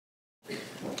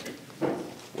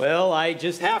Well, I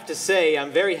just have to say I'm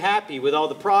very happy with all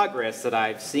the progress that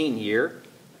I've seen here.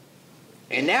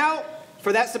 And now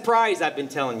for that surprise I've been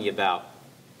telling you about.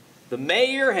 The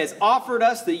mayor has offered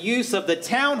us the use of the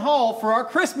town hall for our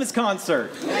Christmas concert.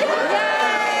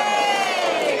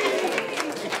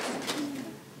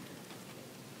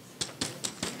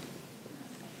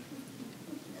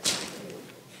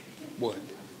 What?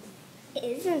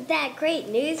 Isn't that great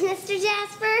news, Mr.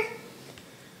 Jasper?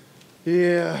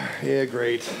 Yeah,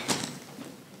 great.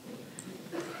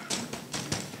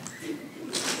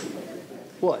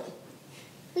 What?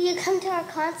 Will you come to our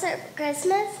concert for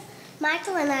Christmas?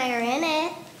 Michael and I are in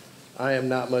it. I am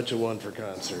not much of one for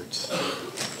concerts.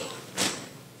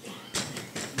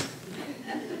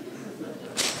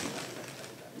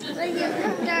 Will you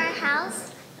come to our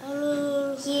house?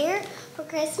 Here for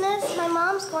Christmas? My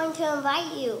mom's going to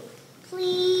invite you.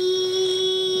 Please?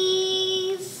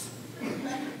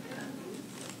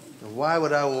 Why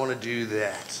would I want to do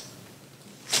that?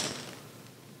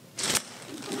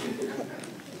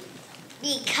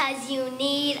 Because you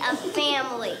need a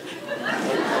family.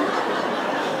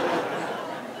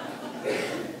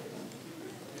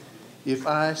 If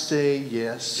I say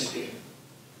yes,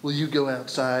 will you go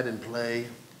outside and play?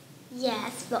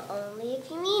 Yes, but only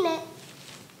if you mean it.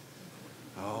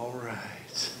 All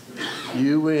right.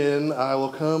 You win. I will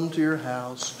come to your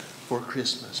house for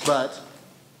Christmas, but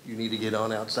you need to get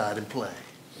on outside and play.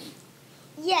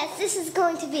 Yes, this is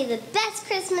going to be the best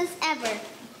Christmas ever.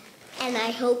 And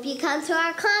I hope you come to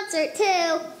our concert,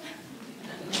 too.